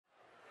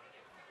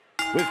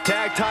With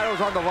tag titles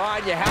on the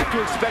line, you have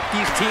to expect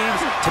these teams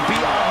to be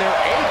on their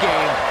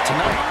A-game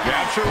tonight.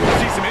 Yeah, I'm sure we'll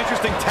see some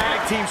interesting tag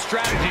team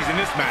strategies in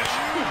this match.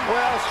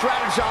 Well,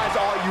 strategize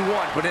all you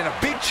want, but in a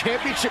big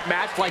championship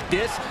match like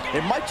this,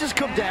 it might just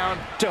come down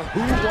to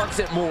who wants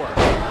it more.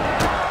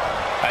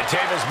 A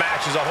tables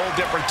match is a whole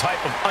different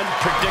type of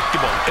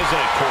unpredictable, isn't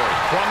it, Corey?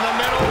 From the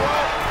middle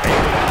rope.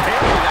 Able to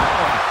parry that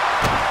one.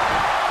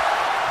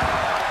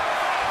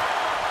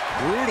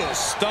 Brutal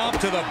stomp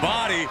to the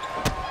body.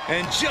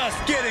 And just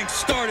getting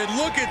started.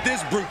 Look at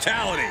this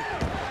brutality.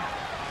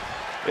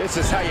 This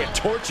is how you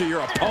torture your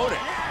opponent.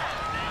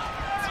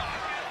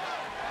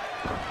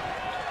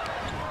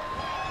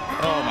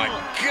 Oh my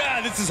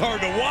God, this is hard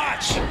to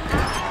watch.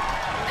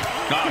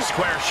 Oh,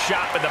 square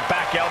shot with the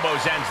back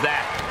elbows ends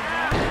that.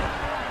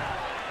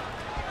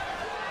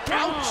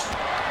 Ouch!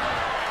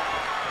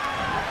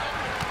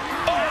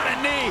 Oh, and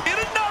a knee. And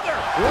another.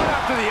 One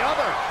after the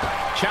other.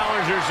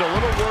 Challenger's a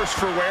little worse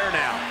for wear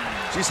now.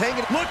 She's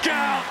hanging. Look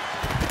out!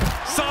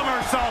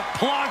 Somersault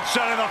plunge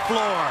onto the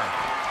floor.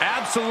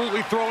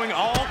 Absolutely throwing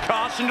all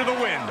caution to the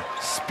wind.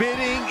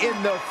 Spitting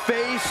in the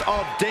face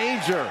of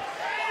danger.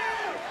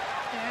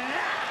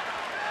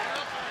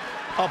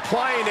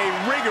 Applying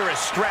a rigorous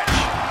stretch.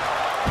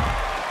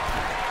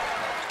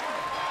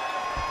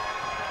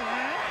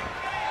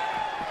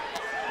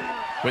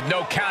 With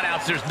no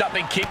countouts, there's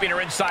nothing keeping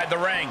her inside the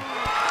ring.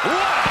 What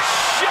a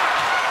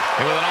shot!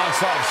 And with an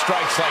onslaught of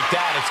strikes like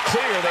that, it's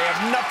clear they have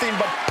nothing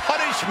but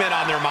punishment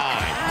on their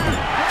mind.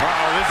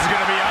 Uh-oh, this is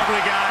going to be ugly,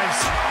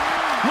 guys.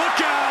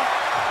 Look out!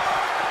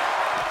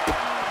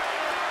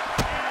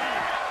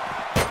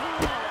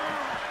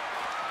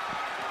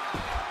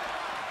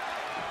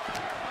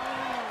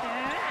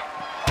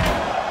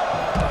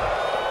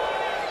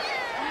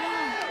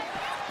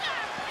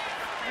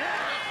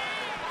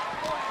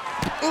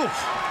 Oof.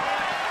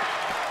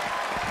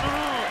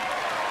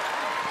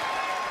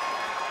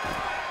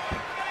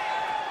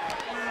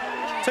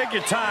 Take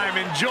your time,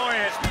 enjoy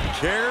it.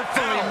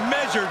 Carefully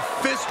measured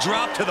fist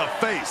drop to the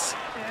face.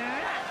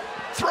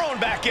 Thrown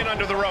back in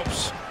under the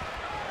ropes.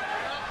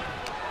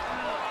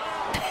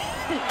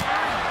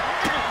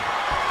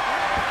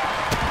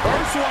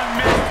 First one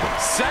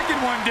missed,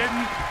 second one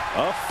didn't.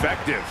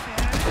 Effective.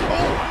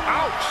 Oh,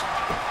 ouch!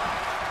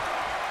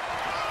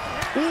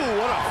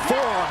 Ooh, what a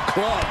forearm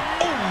club.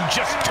 Oh,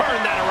 just turn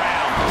that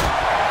around.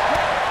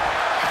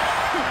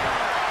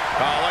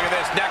 Oh, look at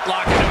this, neck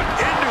lock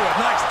Into it,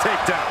 nice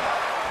takedown.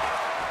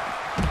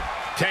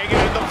 Taking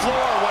it to the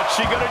floor, what's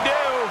she gonna do?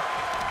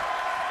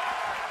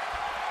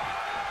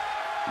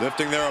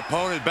 Lifting their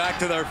opponent back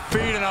to their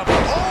feet and up.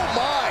 Oh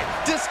my!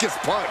 Discus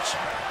punch.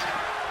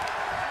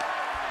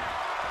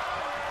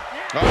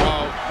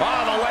 Uh-oh.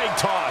 Oh, the leg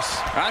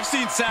toss. I've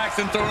seen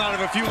Saxon thrown out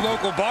of a few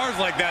local bars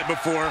like that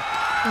before.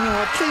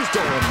 Please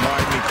don't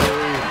remind me,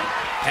 Corey.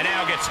 And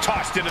now gets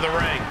tossed into the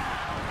ring.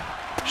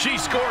 She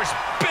scores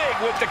big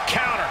with the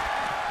counter.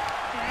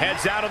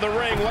 Heads out of the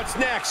ring. What's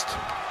next?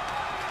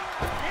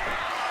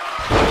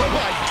 Oh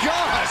my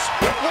gosh!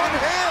 With one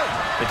hand!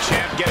 The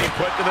champ getting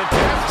put to the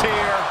test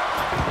here.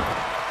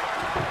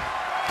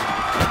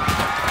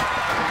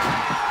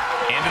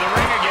 Into the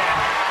ring again.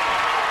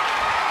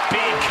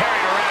 Being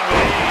carried around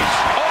with ease.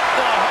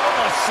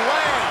 Oklahoma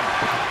slam.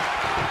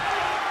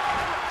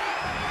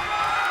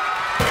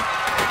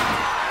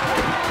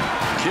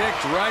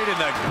 Kicked right in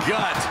the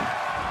gut.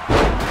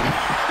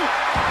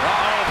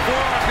 Uh-oh,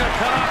 forearm's gonna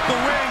cut off the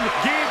ring.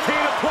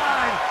 Guillotine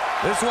applied.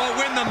 This won't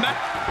win the match.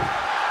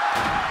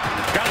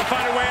 Gotta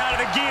find a way out of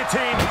the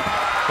guillotine.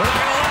 We're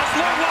not gonna last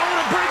long. Well, we're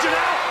gonna bridge it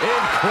out.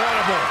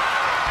 Incredible.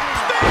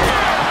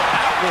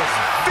 That was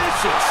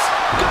vicious.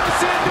 Gonna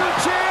see a new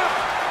champ.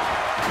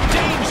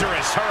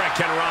 Dangerous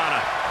Hurricane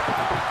Rana.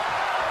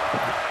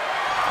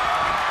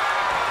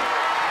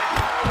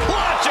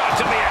 Launch out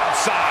to the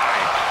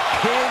outside.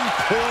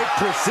 Pinpoint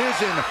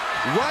precision.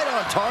 Right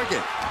on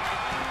target.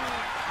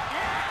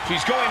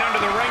 She's going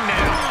under the ring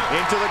now.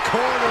 Into the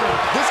corner.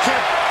 This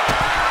can't...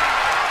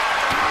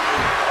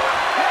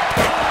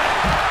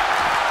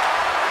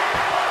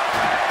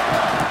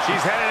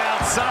 She's headed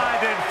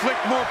outside to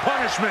inflict more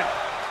punishment.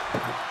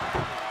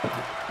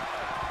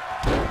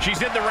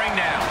 She's in the ring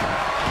now.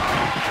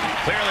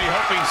 Clearly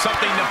hoping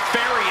something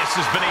nefarious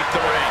is beneath the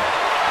ring.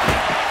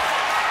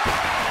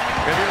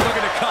 If you're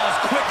looking to cause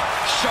quick,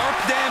 sharp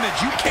damage,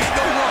 you can't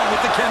go wrong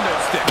with the kendo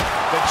stick.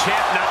 The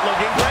champ not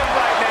looking great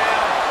right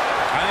now.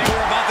 I think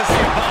we're about to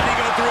see a body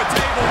go through a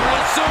table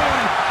real soon.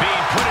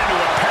 Being put into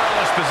a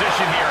perilous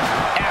position here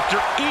after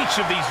each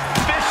of these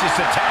vicious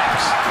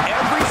attacks.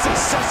 Every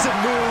successive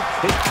move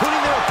is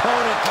putting their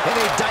opponent in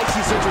a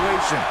dicey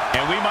situation.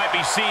 And we might be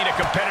seeing a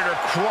competitor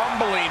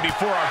crumbling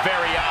before our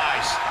very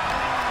eyes.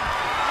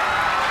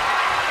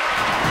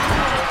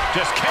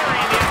 Just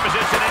carrying the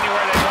opposition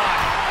anywhere they want.